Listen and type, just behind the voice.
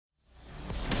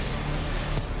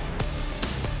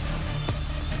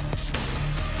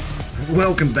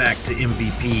Welcome back to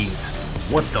MVPs.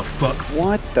 What the fuck?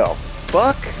 What the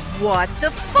fuck? What the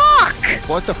fuck?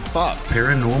 What the fuck?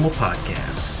 Paranormal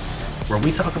podcast, where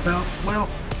we talk about, well,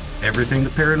 everything the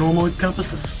paranormal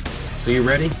encompasses. So you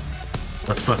ready?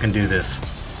 Let's fucking do this.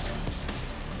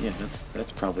 Yeah,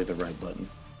 that's probably the right button.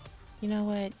 You know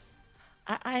what?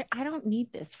 I don't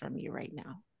need this from you right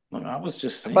now. Look, I was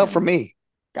just saying. About for me.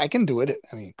 I can do it.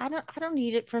 I don't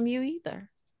need it from you either.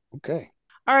 Okay.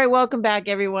 All right, welcome back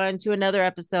everyone to another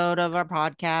episode of our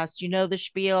podcast. You know the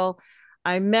spiel.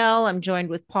 I'm Mel. I'm joined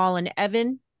with Paul and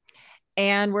Evan,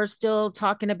 and we're still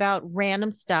talking about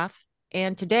random stuff.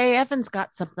 And today Evan's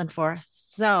got something for us.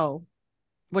 So,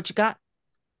 what you got?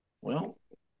 Well,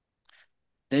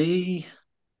 we're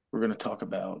going to talk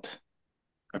about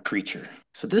a creature.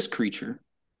 So this creature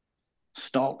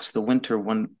stalks the winter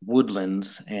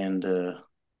woodlands and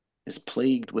is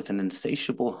plagued with an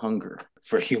insatiable hunger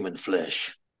for human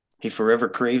flesh. He forever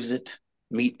craves it.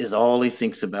 Meat is all he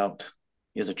thinks about.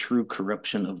 He is a true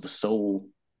corruption of the soul,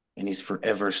 and he's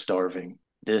forever starving.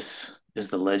 This is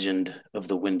the legend of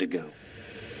the Wendigo.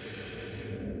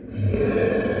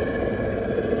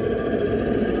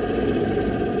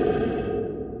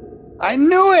 I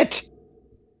knew it!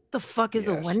 The fuck is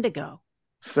a Yes. Wendigo?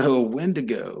 So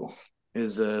Wendigo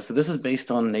is so this is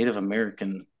based on Native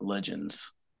American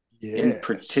legends. In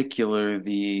particular,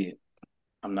 I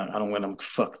don't want to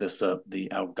fuck this up, the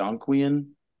Algonquian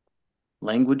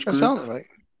language That group. sounds right.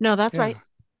 No, that's Yeah. right.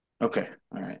 Okay,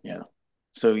 all right, yeah.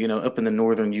 So, up in the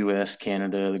northern US,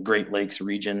 Canada, the Great Lakes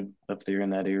region up there in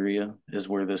that area is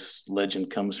where this legend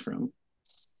comes from.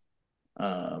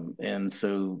 And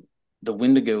so the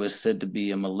Wendigo is said to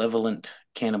be a malevolent,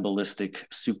 cannibalistic,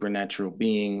 supernatural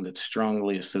being that's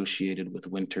strongly associated with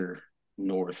winter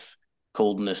north,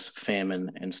 coldness,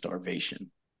 famine, and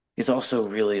starvation. He's also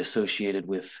really associated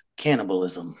with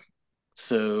cannibalism.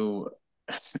 So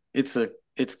it's a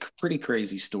pretty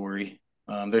crazy story.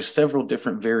 There's several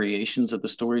different variations of the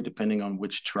story depending on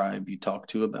which tribe you talk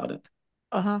to about it.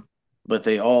 Uh-huh. But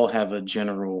they all have a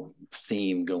general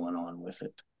theme going on with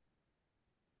it.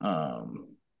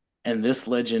 And this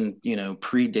legend,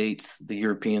 predates the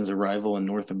Europeans' arrival in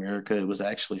North America. It was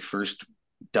actually first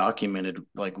documented,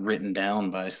 like written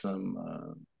down by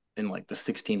some in like the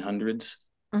 1600s.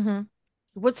 Mm-hmm.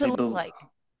 What's it look like?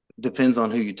 Depends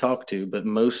on who you talk to, but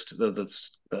most of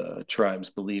the tribes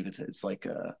believe it's like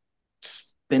a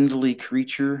spindly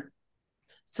creature.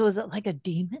 So is it like a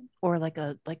demon or like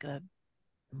a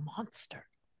monster?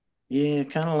 Yeah,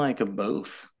 kind of like a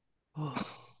both. Oh.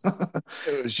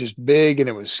 It was just big and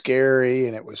it was scary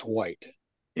and it was white.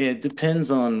 It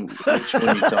depends on which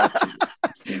one you talk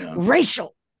to.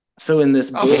 Racial. So in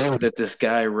this book that this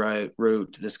guy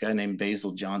wrote, this guy named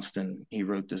Basil Johnston, he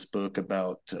wrote this book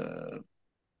about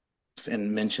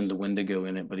and mentioned the Wendigo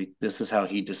in it, but this is how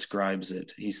he describes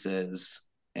it. He says,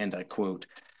 and I quote,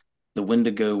 "The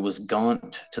Wendigo was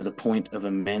gaunt to the point of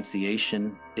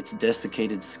emaciation, its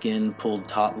desiccated skin pulled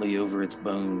tautly over its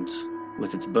bones.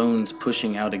 With its bones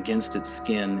pushing out against its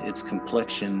skin, its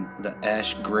complexion the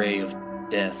ash gray of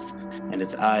death, and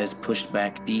its eyes pushed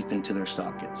back deep into their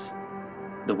sockets.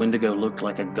 The Wendigo looked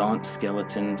like a gaunt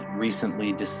skeleton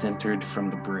recently disintered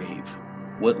from the grave.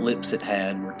 What lips it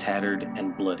had were tattered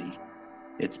and bloody.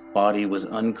 Its body was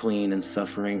unclean and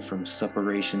suffering from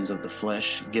suppurations of the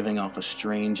flesh, giving off a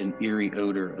strange and eerie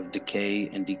odor of decay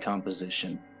and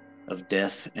decomposition, of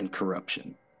death and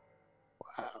corruption."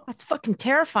 Wow. That's fucking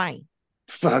terrifying.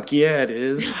 Fuck yeah, it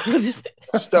is.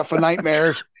 Stuff of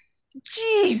nightmares.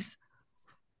 Jeez.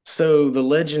 So the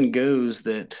legend goes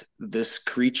that this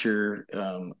creature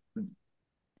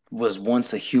was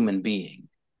once a human being.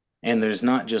 And there's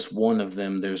not just one of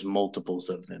them, there's multiples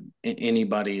of them.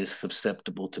 Anybody is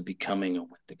susceptible to becoming a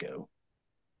Wendigo.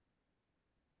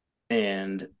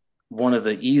 And one of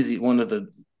the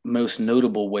most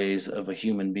notable ways of a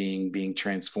human being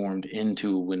transformed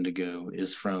into a Wendigo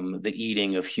is from the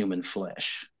eating of human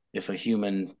flesh. If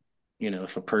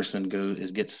a person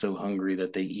gets so hungry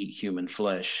that they eat human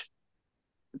flesh,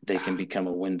 they can become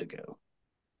a Wendigo.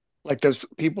 Like those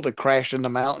people that crashed in the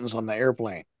mountains on the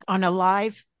airplane. On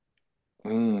Alive,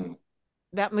 Mm.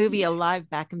 that movie Alive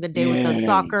back in the day with the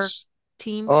soccer Yes.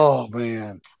 team. Oh,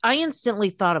 man. I instantly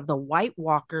thought of the White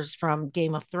Walkers from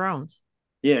Game of Thrones.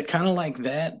 Yeah, kind of like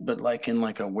that, but like in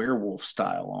like a werewolf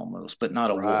style almost, but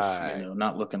not a Right. wolf,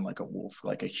 not looking like a wolf,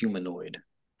 like a humanoid.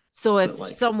 So if But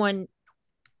like, someone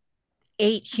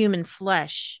ate human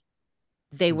flesh,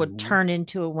 they would Mhm. turn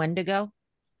into a Wendigo.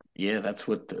 yeah, how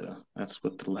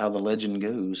the legend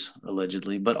goes,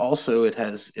 allegedly. But also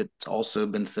it's also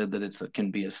been said that can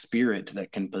be a spirit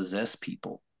that can possess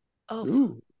people. Oh,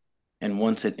 Ooh. And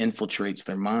once it infiltrates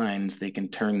their minds, they can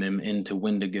turn them into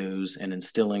Wendigos and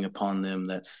instilling upon them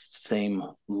that same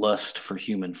lust for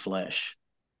human flesh.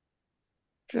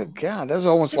 Good God, that's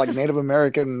almost This like is- Native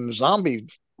American zombie.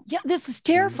 Yeah, this is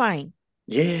terrifying.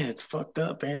 Yeah, it's fucked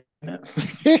up, man.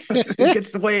 It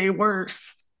gets way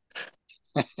worse.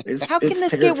 How can it's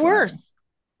this get terrifying. worse?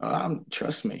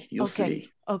 Trust me, you'll Okay. see.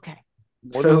 Okay.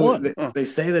 More than one. They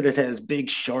say that it has big,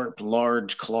 sharp,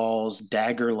 large claws,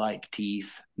 dagger-like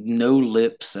teeth, no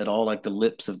lips at all, like the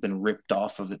lips have been ripped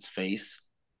off of its face.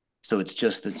 So it's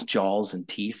just its jaws and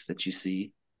teeth that you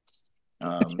see.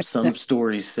 Some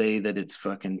stories say that it's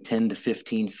fucking 10 to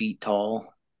 15 feet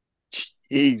tall.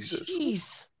 Jesus.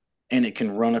 Jeez. And it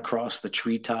can run across the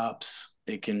treetops.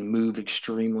 It can move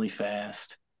extremely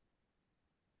fast.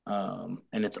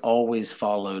 And it's always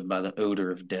followed by the odor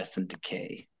of death and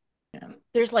decay. Yeah.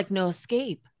 There's like no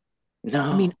escape. No,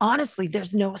 I mean, honestly,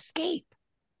 there's no escape.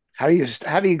 How do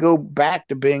you go back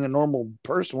to being a normal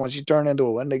person once you turn into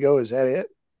a Wendigo? Is that it?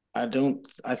 I don't.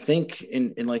 I think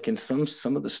in like in some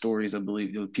of the stories, I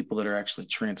believe the people that are actually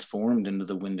transformed into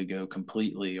the Wendigo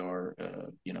completely are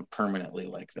permanently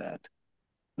like that.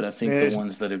 But I think the Yes.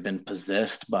 ones that have been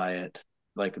possessed by it,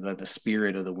 like the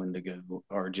spirit of the Wendigo,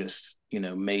 are just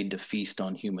made to feast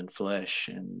on human flesh,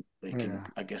 and they can. Yeah.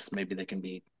 I guess maybe they can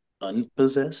be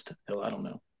unpossessed. Hell, I don't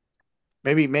know.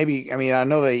 Maybe. I mean, I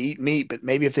know they eat meat, but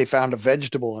maybe if they found a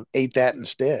vegetable and ate that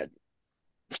instead,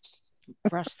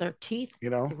 Brush their teeth. you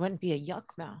know. It wouldn't be a yuck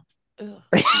mouth.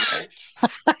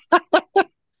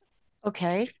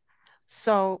 Okay.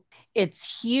 So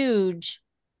it's huge,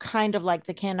 kind of like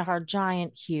the Kandahar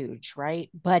giant, huge, right?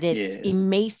 But it's Yeah.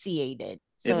 emaciated.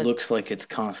 So It looks like it's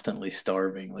constantly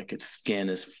starving, like its skin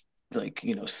is like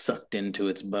sucked into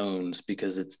its bones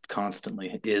because it's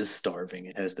constantly is starving.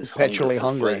 It has this Perpetually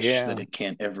hunger for hungry, flesh yeah. that it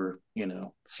can't ever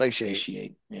Satiate.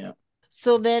 satiate. Yeah.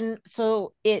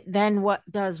 so it then what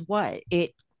does what?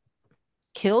 It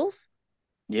kills?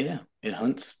 Yeah, it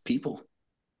hunts people,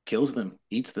 kills them,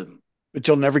 eats them. But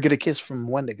you'll never get a kiss from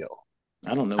Wendigo.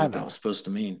 I don't know I what that know. was supposed to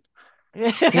mean. He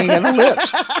ain't got no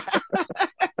lips.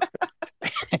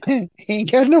 He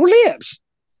ain't got no lips.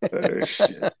 Oh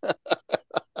shit.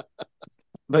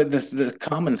 But the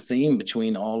common theme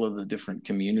between all of the different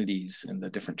communities and the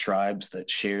different tribes that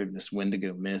shared this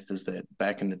Wendigo myth is that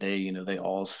back in the day, they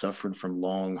all suffered from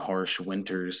long, harsh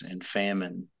winters and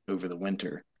famine over the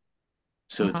winter.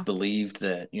 So it's believed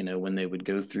that, when they would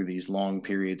go through these long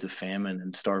periods of famine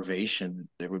and starvation,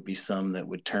 there would be some that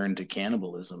would turn to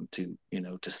cannibalism to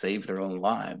save their own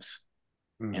lives.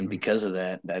 Mhm. And because of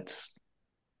that,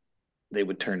 they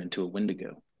would turn into a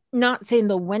Wendigo. Not saying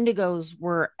the Wendigos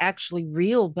were actually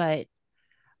real, but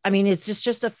I mean, is this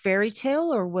just a fairy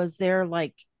tale, or was there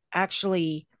like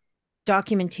actually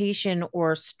documentation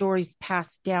or stories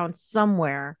passed down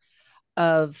somewhere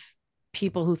of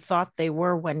people who thought they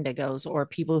were Wendigos or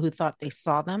people who thought they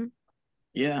saw them?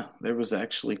 Yeah, there was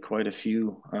actually quite a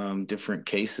few different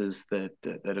cases that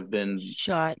have been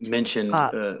Shut mentioned,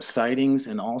 up. sightings,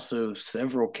 and also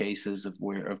several cases of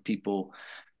people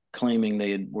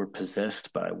claiming were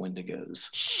possessed by Wendigos.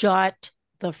 Shut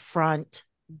the front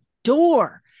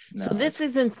door. No, So this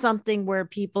isn't something where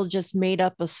people just made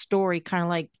up a story, kind of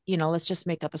like, let's just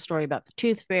make up a story about the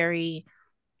tooth fairy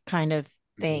kind of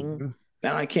thing. Mhm.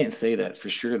 now I can't say that for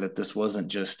sure that this wasn't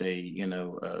just a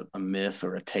myth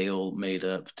or a tale made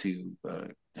up to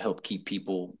help keep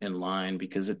people in line,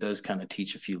 because it does kind of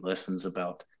teach a few lessons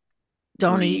about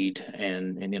Don't greed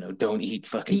and don't eat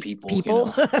fucking eat people.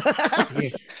 people. Yeah.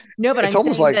 No, but It's I'm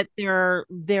almost saying like- that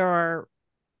there are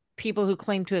people who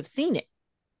claim to have seen it.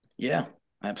 Yeah,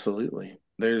 absolutely.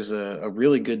 There's a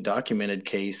really good documented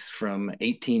case from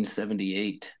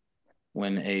 1878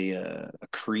 when a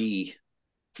Cree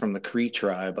from the Cree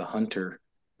tribe, a hunter,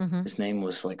 Mhm. his name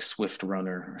was like Swift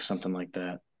Runner or something like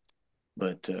that,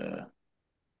 but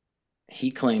he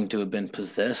claimed to have been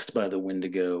possessed by the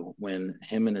Wendigo when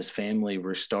him and his family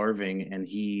were starving, and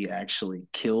he actually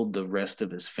killed the rest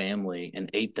of his family and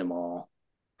ate them all.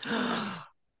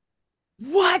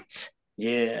 What?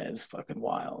 Yeah, it's fucking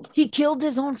wild. He killed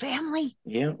his own family?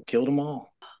 Yeah, killed them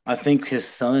all. I think his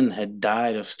son had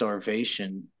died of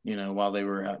starvation, while they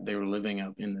were living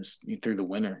out in this through the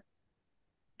winter.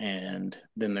 And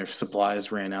then their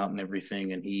supplies ran out and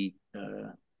everything, and he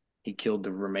killed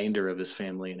the remainder of his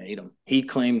family and ate them. He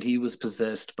claimed he was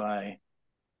possessed by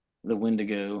the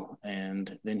Wendigo,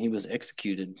 and then he was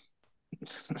executed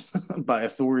by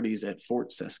authorities at Fort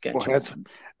Boy, Saskatchewan.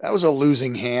 that was a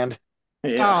losing hand.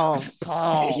 Yeah. Oh,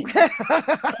 Paul.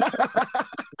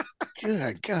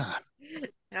 Good God.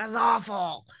 That's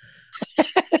awful.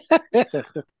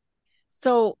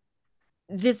 So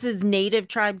this is native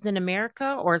tribes in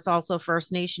America, or it's also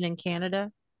First Nation in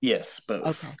Canada? Yes,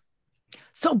 both. Okay.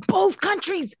 So both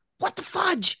countries. What the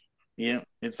fudge? Yeah,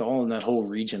 it's all in that whole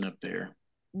region up there.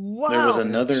 Wow. There was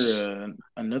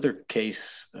another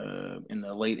case in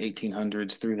the late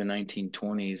 1800s through the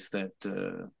 1920s that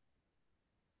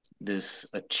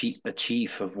a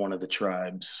chief of one of the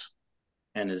tribes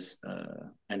and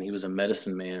he was a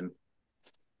medicine man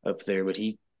up there, but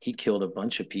he killed a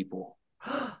bunch of people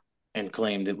and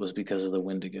claimed it was because of the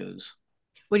Wendigos.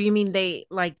 What do you mean they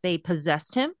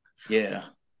possessed him? Yeah.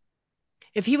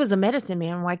 If he was a medicine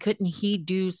man, why couldn't he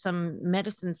do some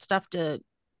medicine stuff to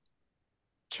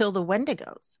kill the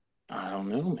Wendigos? I don't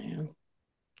know, man.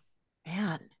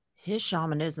 Man, his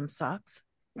shamanism sucks.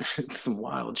 It's some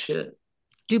wild shit.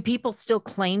 Do people still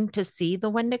claim to see the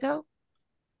Wendigo?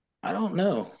 I don't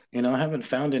know. I haven't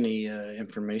found any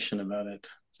information about it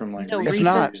from like No researchers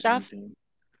recent or stuff? anything.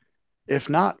 If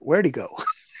not, where'd he go?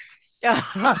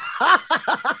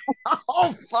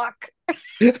 Oh, fuck.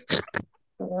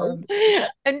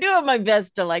 I'm doing my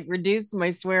best to reduce my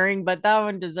swearing, but that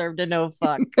one deserved a no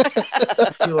fuck.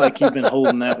 I feel like you've been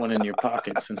holding that one in your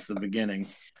pocket since the beginning.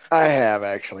 I have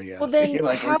actually, yeah. Well, then You're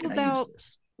like, how about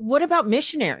what about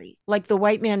missionaries, like the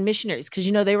white man missionaries? Because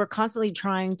they were constantly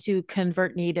trying to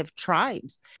convert native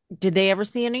tribes. Did they ever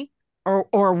see any,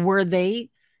 or were they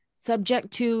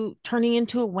subject to turning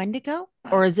into a Wendigo,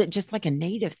 or is it just like a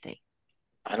native thing?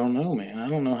 I don't know, man. I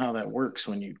don't know how that works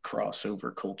when you cross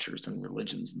over cultures and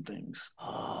religions and things.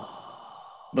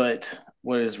 But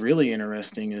what is really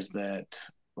interesting is that,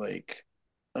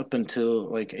 up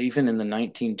until even in the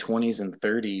 1920s and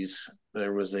 30s,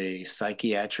 there was a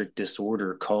psychiatric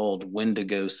disorder called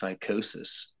Wendigo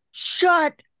psychosis.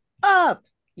 Shut up.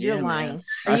 You're lying.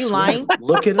 Man. Are you lying?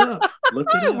 Look it up.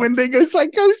 Wendigo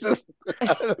psychosis.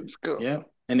 That's cool. Yeah.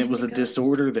 And it was a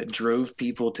disorder that drove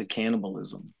people to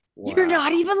cannibalism. Wow. You're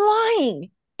not even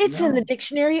lying. It's in the No.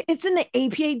 dictionary. It's in the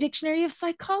APA Dictionary of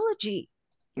Psychology.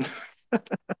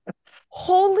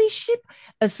 Holy shit.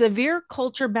 A severe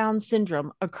culture-bound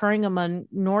syndrome occurring among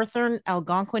northern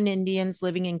Algonquin Indians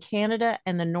living in Canada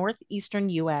and the northeastern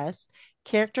U.S.,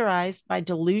 characterized by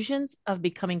delusions of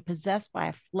becoming possessed by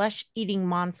a flesh-eating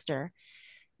monster,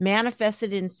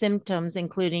 manifested in symptoms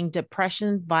including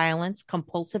depression, violence,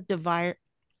 compulsive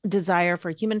desire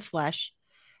for human flesh,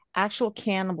 actual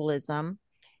cannibalism,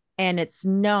 and it's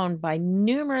known by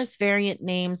numerous variant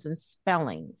names and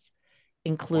spellings,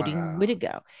 including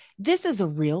Wendigo. This is a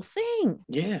real thing.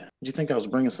 Yeah. Did you think I was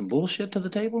bringing some bullshit to the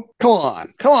table? Come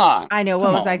on. I know. What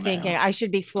Come was I on thinking? now. I should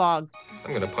be flogged. I'm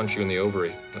going to punch you in the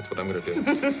ovary. That's what I'm going to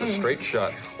do. A straight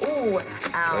shot. Oh,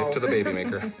 ow. Right to the baby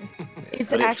maker.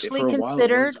 It's But actually for a while, it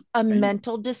considered was a famous.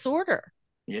 mental disorder.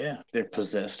 Yeah. They're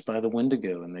possessed by the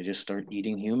Wendigo and they just start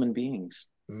eating human beings.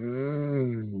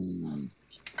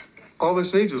 All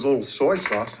this needs is a little soy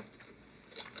sauce.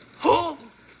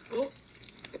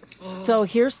 So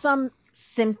here's some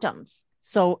symptoms.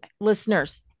 So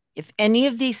listeners, if any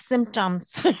of these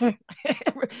symptoms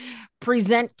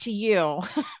present to you,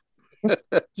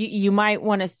 you might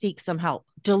want to seek some help.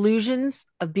 Delusions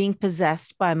of being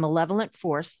possessed by a malevolent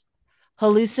force,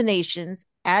 hallucinations,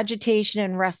 agitation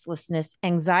and restlessness,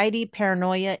 anxiety,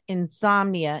 paranoia,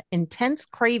 insomnia, intense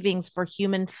cravings for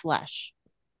human flesh.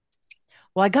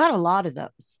 Well, I got a lot of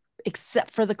those,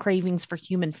 except for the cravings for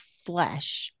human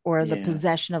flesh or the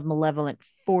possession of malevolent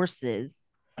forces.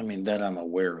 I mean, that I'm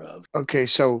aware of. Okay,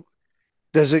 so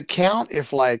does it count if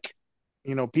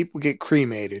people get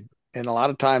cremated and a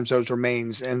lot of times those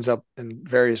remains ends up in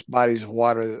various bodies of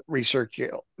water that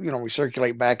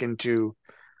recirculate back into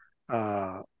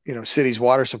cities'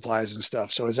 water supplies and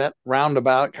stuff. So is that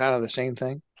roundabout kind of the same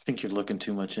thing? I think you're looking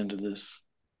too much into this.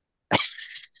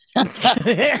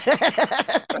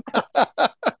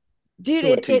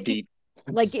 Dude, too deep.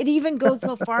 It even goes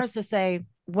so far as to say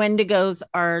Wendigos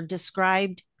are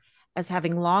described as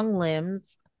having long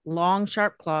limbs, long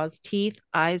sharp claws, teeth,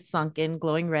 eyes sunken,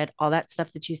 glowing red, all that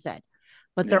stuff that you said.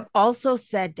 But they're also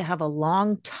said to have a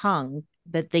long tongue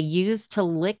that they use to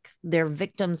lick their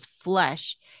victim's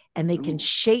flesh, and they can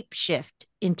shapeshift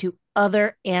into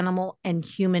other animal and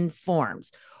human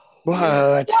forms.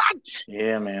 What?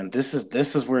 Yeah, man. This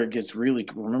is where it gets really.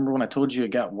 Remember when I told you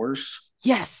it got worse?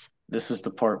 Yes. This is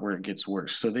the part where it gets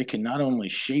worse. So they can not only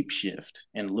shapeshift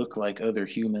and look like other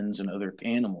humans and other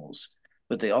animals,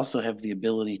 but they also have the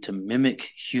ability to mimic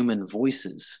human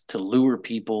voices to lure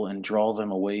people and draw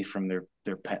them away from their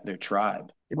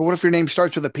tribe. But what if your name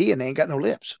starts with a P and they ain't got no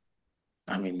lips?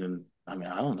 I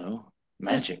don't know.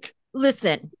 Magic.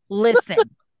 Listen.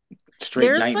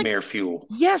 Straight nightmare fuel.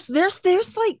 Yes, there's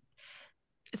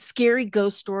scary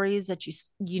ghost stories that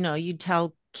you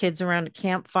tell kids around a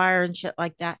campfire and shit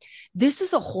like that. This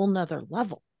is a whole nother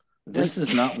level. This Like,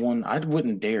 is not one I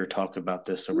wouldn't dare talk about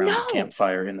this around a no,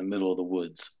 campfire in the middle of the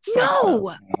woods. Fuck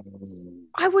no,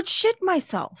 I would shit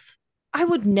myself. I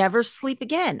would never sleep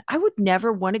again. I would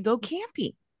never want to go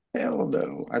camping. Hell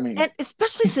no. I mean, And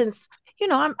especially since,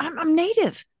 I'm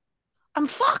native. I'm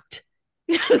fucked.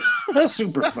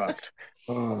 super fucked.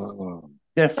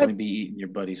 Definitely be eating your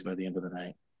buddies by the end of the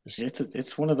night.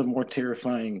 It's one of the more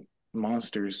terrifying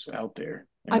monsters out there.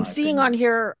 I'm seeing on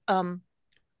here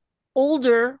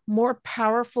older, more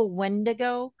powerful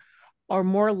Wendigo are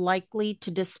more likely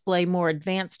to display more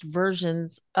advanced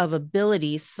versions of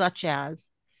abilities, such as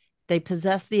they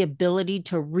possess the ability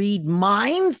to read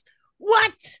minds.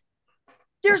 What?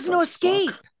 There's no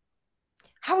escape.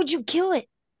 How would you kill it?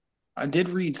 I did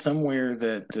read somewhere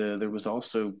that there was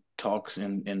also talks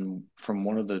in from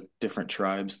one of the different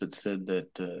tribes that said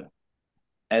that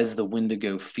as the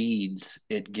Wendigo feeds,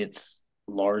 it gets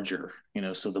larger.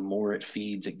 So the more it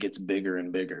feeds, it gets bigger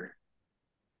and bigger.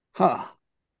 Huh.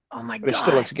 Oh my But it God.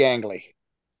 still looks gangly.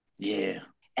 Yeah.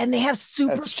 And they have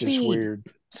super That's speed. just weird.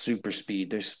 Super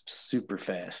speed. They're super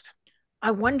fast.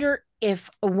 I wonder if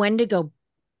a Wendigo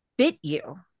bit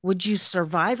you, would you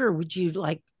survive, or would you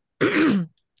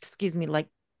excuse me, like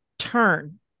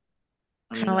turn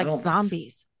kind of like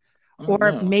zombies?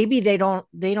 Or maybe they don't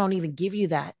even give you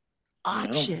that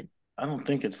option. I don't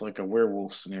think it's like a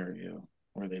werewolf scenario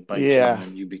where they bite you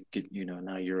and you get,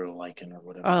 now you're a lichen or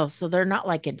whatever. Oh, so they're not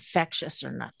like infectious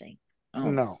or nothing. I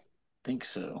don't No. think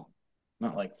so.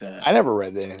 Not like that. I never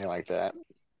read anything like that.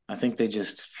 I think they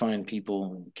just find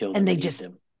people and kill them. And they just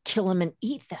kill them and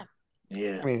eat them.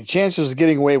 Yeah. I mean, the chances of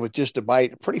getting away with just a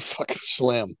bite are pretty fucking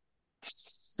slim.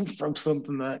 From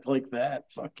something like that.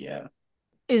 Fuck yeah.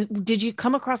 Did you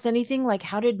come across anything like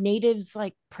how did natives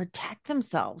like protect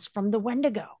themselves from the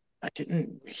Wendigo? I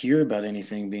didn't hear about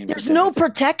anything being. There's no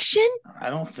protection?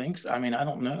 I don't think so. I mean, I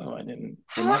don't know. I didn't.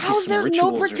 How's there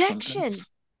no protection?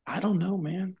 I don't know,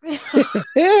 man.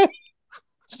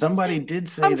 Somebody did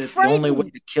say that the only way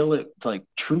to kill it, like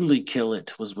truly kill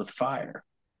it, was with fire.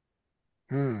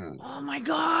 Oh my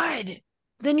God.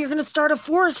 Then you're going to start a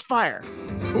forest fire.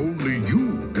 Only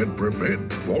you can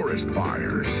prevent forest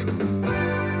fires.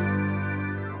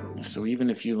 So even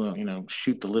if you,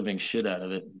 shoot the living shit out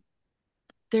of it,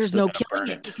 there's no killing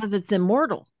it because it's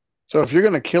immortal. So if you're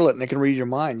going to kill it and it can read your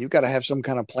mind, you've got to have some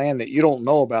kind of plan that you don't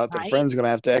know about that friend's going to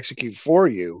have to execute for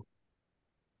you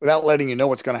without letting you know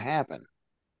what's going to happen.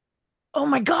 Oh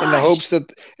my gosh. In the hopes that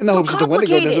the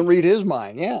Wendigo doesn't read his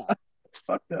mind. Yeah. It's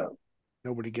fucked up.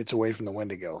 Nobody gets away from the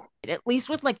Wendigo. At least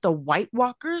with like the White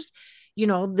Walkers,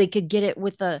 they could get it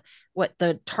with the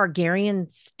Targaryen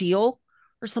steel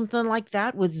or something like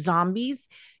that with zombies,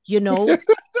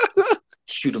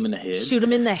 Shoot them in the head. Shoot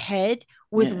them in the head.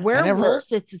 With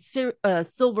werewolves, it's a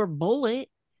silver bullet.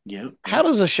 Yep. How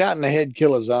does a shot in the head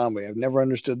kill a zombie? I've never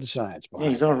understood the science behind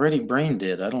he's already brain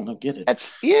dead. I don't get it.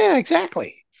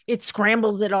 Exactly. It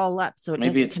scrambles it all up, so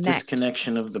maybe it's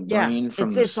disconnection of the brain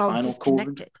from the spinal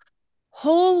cord.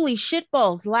 Holy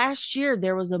shitballs! Last year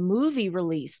there was a movie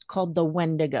released called The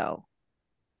Wendigo.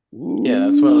 Yeah,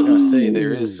 that's what I was gonna say.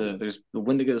 There's the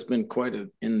Wendigo's been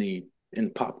in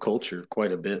pop culture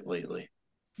quite a bit lately.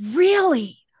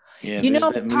 Really? Yeah,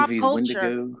 that pop movie, culture.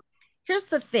 Wendigo. Here's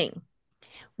the thing.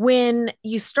 When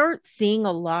you start seeing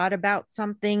a lot about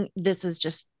something, this is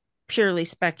just purely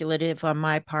speculative on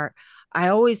my part. I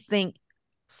always think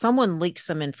someone leaked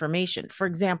some information. For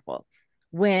example,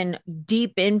 when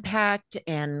Deep Impact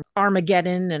and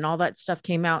Armageddon and all that stuff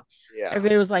came out,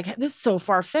 everybody was like, this is so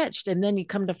far-fetched. And then you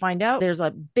come to find out there's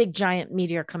a big giant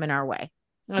meteor coming our way.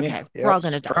 Okay, we're all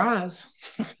going to die.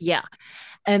 Yeah.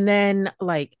 And then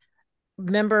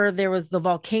remember there was the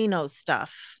volcano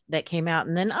stuff that came out,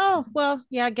 and then,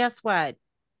 guess what?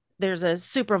 There's a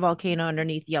super volcano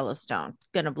underneath Yellowstone.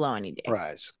 Gonna blow any day.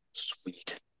 Surprise.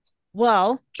 Sweet.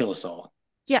 Well, kill us all.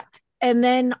 Yeah. And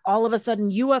then all of a sudden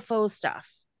UFO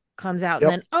stuff comes out,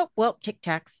 and then,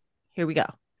 tic-tacs. Here we go.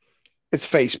 It's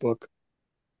Facebook.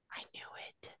 I knew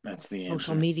it. That's the social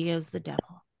answer. media is the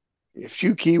devil. A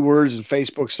few keywords and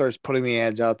Facebook starts putting the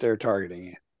ads out there targeting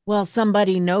you. Well,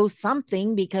 somebody knows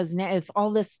something, because now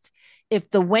if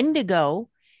the Wendigo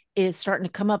is starting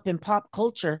to come up in pop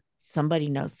culture, somebody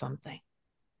knows something.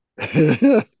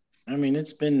 I mean,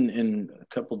 it's been in a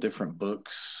couple different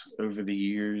books over the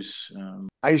years.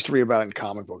 I used to read about it in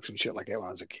comic books and shit like that when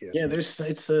I was a kid. Yeah,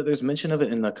 there's mention of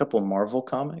it in a couple Marvel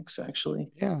comics, actually.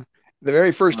 Yeah, the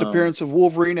very first appearance of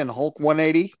Wolverine and Hulk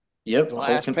 180. Yep, the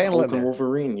last panel Hulk and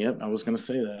Wolverine. Yep, I was going to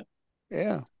say that.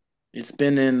 Yeah, it's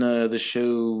been in the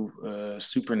show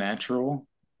Supernatural.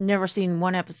 Never seen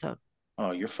one episode.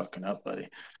 Oh, you're fucking up, buddy.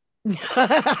 I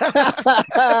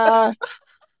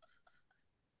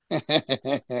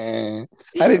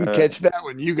didn't catch that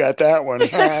one. You got that one.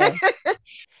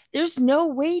 There's no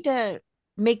way to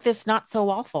make this not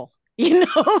so awful. You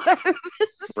know?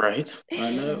 Right?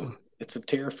 I know. It's a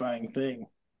terrifying thing.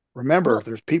 Remember,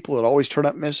 there's people that always turn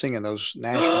up missing in those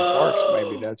national parks.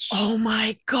 Maybe that's. Oh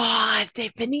my God.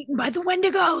 They've been eaten by the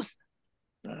Wendigos.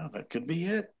 Oh, that could be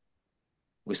it.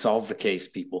 We solved the case,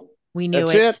 people. We knew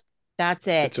That's it. That's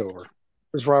it. It's over.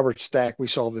 There's Robert Stack. We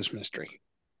solved this mystery.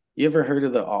 You ever heard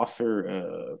of the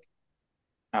author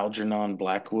Algernon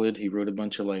Blackwood? He wrote a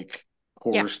bunch of like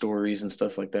horror stories and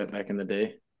stuff like that back in the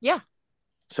day. Yeah.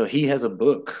 So he has a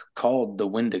book called The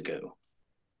Wendigo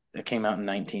that came out in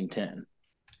 1910.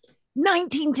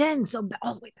 1910. So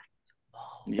all the way back.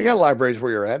 Oh. They got libraries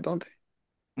where you're at, don't they?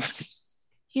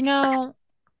 You know,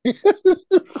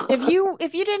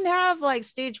 if you didn't have like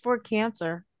stage 4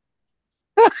 cancer.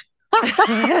 Be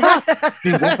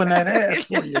whooping that ass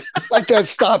for you. Like that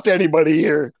stopped anybody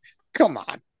here. Come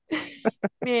on.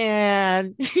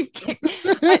 Man.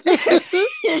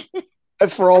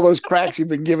 That's for all those cracks you've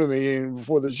been giving me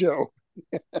before the show.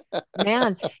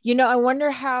 Man, I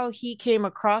wonder how he came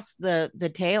across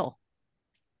the tail.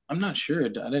 I'm not sure.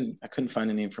 I couldn't find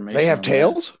any information. They have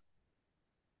tails? That.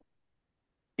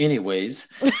 Anyways,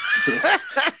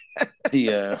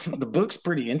 the book's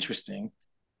pretty interesting.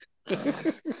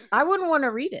 I wouldn't want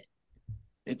to read it.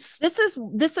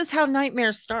 This is how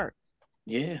nightmares start.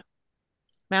 Yeah.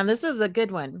 Man, this is a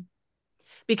good one.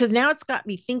 Because now it's got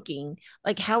me thinking,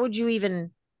 like, how would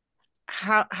you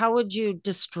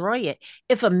destroy it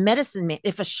if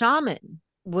if a shaman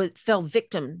fell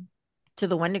victim to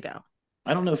the Wendigo?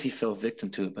 I don't know if he fell victim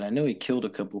to it, but I know he killed a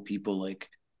couple people, like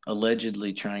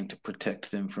allegedly trying to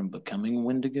protect them from becoming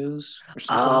Wendigos or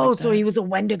something like that. So he was a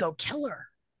Wendigo killer.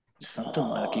 Something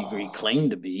like he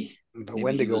claimed to be. The Maybe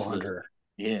Wendigo hunter.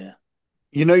 Yeah.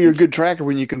 You know you're a good tracker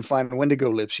when you can find Wendigo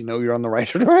lips. You know you're on the right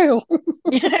trail.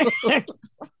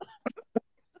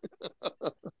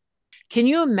 Can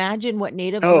you imagine what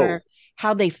natives were,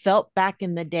 how they felt back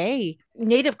in the day?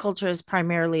 Native culture is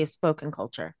primarily a spoken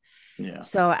culture. Yeah.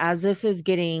 So as this is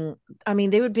getting, they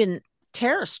would have been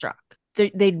terror struck.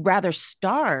 They'd rather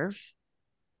starve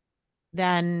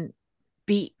than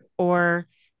or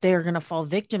they're going to fall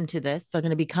victim to this. They're going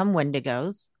to become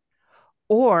Wendigos.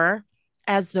 Or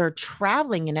as they're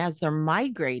traveling and as they're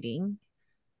migrating,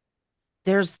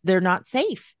 they're not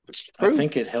safe. I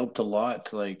think it helped a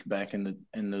lot, like back in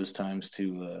those times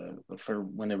for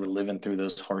when they were living through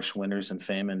those harsh winters and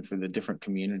famine, for the different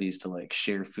communities to like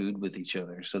share food with each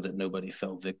other so that nobody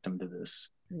fell victim to this.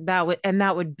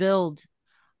 That would build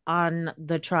on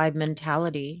the tribe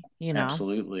mentality,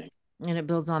 Absolutely. And it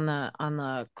builds on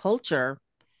the culture,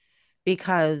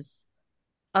 because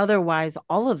otherwise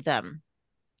all of them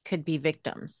could be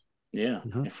victims. Yeah.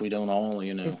 Mm-hmm. If we don't all,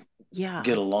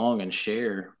 get along and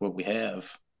share what we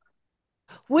have.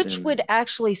 Which would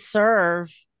actually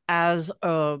serve as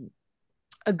a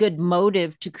good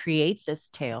motive to create this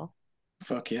tale.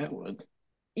 Fuck yeah, it would.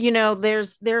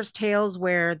 There's tales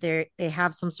where they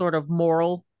have some sort of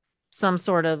moral, some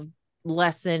sort of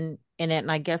lesson in it.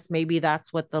 And I guess maybe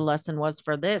that's what the lesson was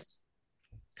for this.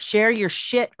 Share your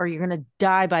shit or you're going to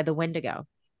die by the Wendigo.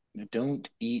 Don't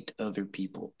eat other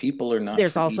people. People are not.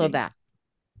 There's also eating. That.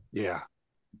 Yeah.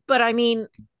 But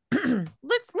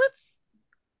let's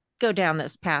go down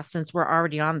this path, since we're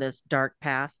already on this dark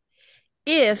path.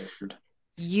 If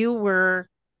you were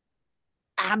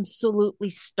absolutely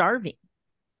starving.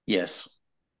 Yes.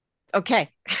 Okay.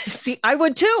 See, I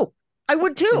would too.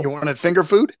 You wanted finger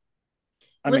food?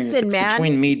 Listen, man.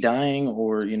 Between me dying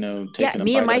or, taking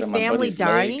me a and bite my out of my family buddy's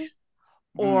dying, leg.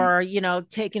 or,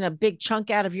 taking a big chunk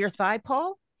out of your thigh,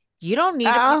 Paul, you don't need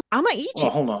it. I'm going to eat you.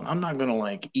 Well, hold on. I'm not going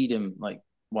to eat him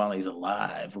while he's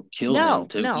alive or kill him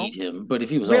to eat him. But if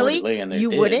he was already laying there,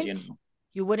 you dead, wouldn't.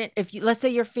 You wouldn't. If let's say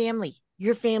your family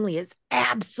is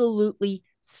absolutely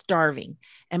starving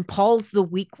and Paul's the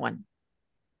weak one.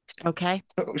 Okay.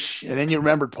 Oh shit. And then you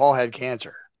remembered Paul had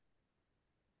cancer.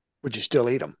 Would you still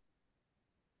eat him?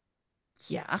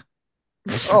 Yeah.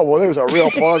 Oh, well, there's a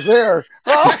real pause there.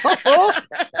 I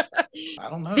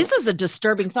don't know. This is a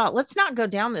disturbing thought. Let's not go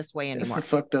down this way anymore. It's a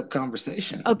fucked up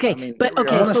conversation. Okay.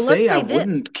 So let's say I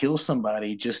wouldn't kill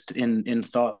somebody just in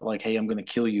thought like, hey, I'm going to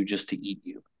kill you just to eat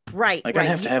you. Right. Like, I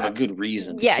have to have a good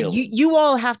reason. Yeah. You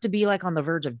all have to be like on the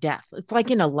verge of death. It's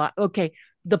like in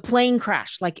the plane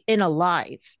crash, like in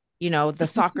Alive, the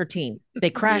soccer team, they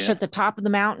crash at the top of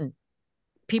the mountain.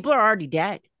 People are already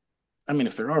dead. I mean,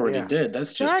 if they're already dead,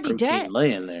 that's just protein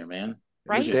laying there, man.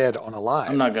 right? just- dead on alive.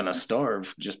 I'm not gonna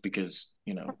starve just because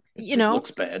it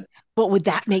looks bad. But would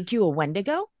that make you a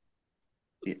Wendigo?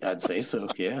 I'd say so.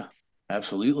 Yeah,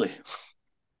 absolutely.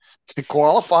 It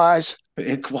qualifies.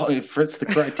 It fits the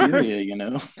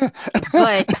criteria.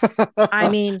 But I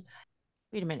mean,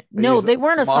 wait a minute. They No, use they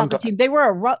weren't a long soccer time. team. They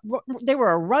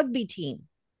were a rugby team.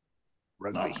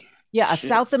 Rugby. Yeah, a Shit.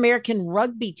 South American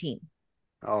rugby team.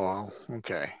 Oh,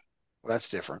 okay. Well, that's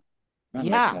different. That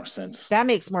Yeah. makes more sense. That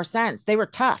makes more sense. They were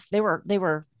tough. They were, they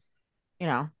weren't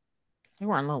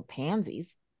little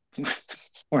pansies.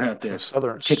 We're out there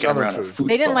Southern kicking around a food. food.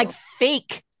 They didn't like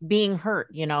fake being hurt,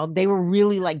 They were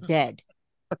really like dead.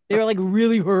 They were like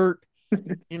really hurt,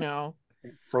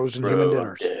 Frozen human I'm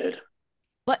dinners. dead.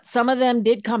 But some of them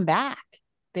did come back.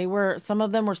 Some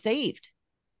of them were saved.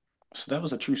 So that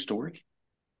was a true story.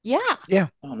 Yeah.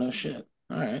 Oh no shit.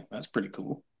 All right, that's pretty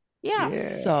cool. Yeah.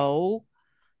 Yeah. So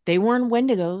they weren't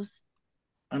Wendigos.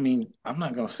 I mean, I'm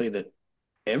not gonna say that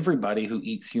everybody who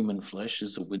eats human flesh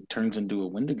turns into a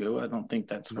Wendigo. I don't think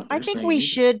that's what I they're think saying we either.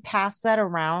 should pass that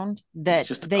around that It's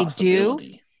just a they do.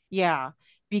 possibility. Yeah.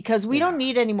 Because we don't Yeah.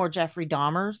 need any more Jeffrey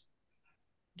Dahmers.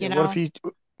 Yeah,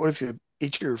 What if you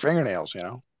eat your fingernails?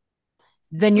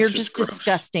 Then you're That's just just gross.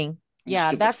 disgusting. Just Yeah,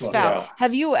 get the that's fuck foul. out.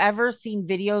 Have you ever seen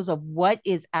videos of what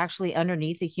is actually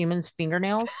underneath a human's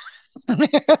fingernails?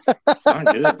 It's not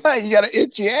good. You got an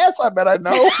itchy ass. I bet I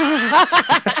know.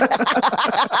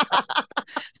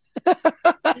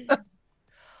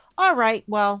 All right.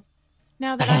 Well,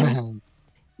 now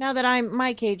that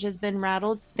my cage has been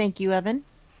rattled. Thank you, Evan.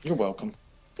 You're welcome.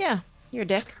 Yeah, you're a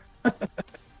dick.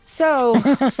 So,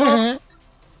 folks,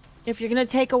 if you're gonna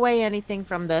take away anything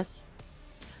from this,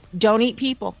 don't eat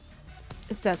people.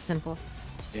 It's that simple.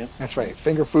 That's right.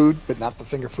 Finger food, but not the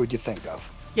finger food you think of.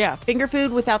 Yeah, finger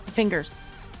food without the fingers.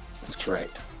 That's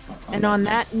correct. And on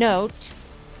that note,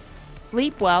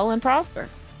 sleep well and prosper.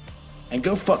 And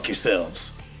go fuck yourselves.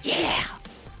 Yeah.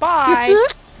 Bye.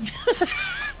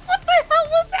 What the hell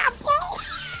was that, Paul?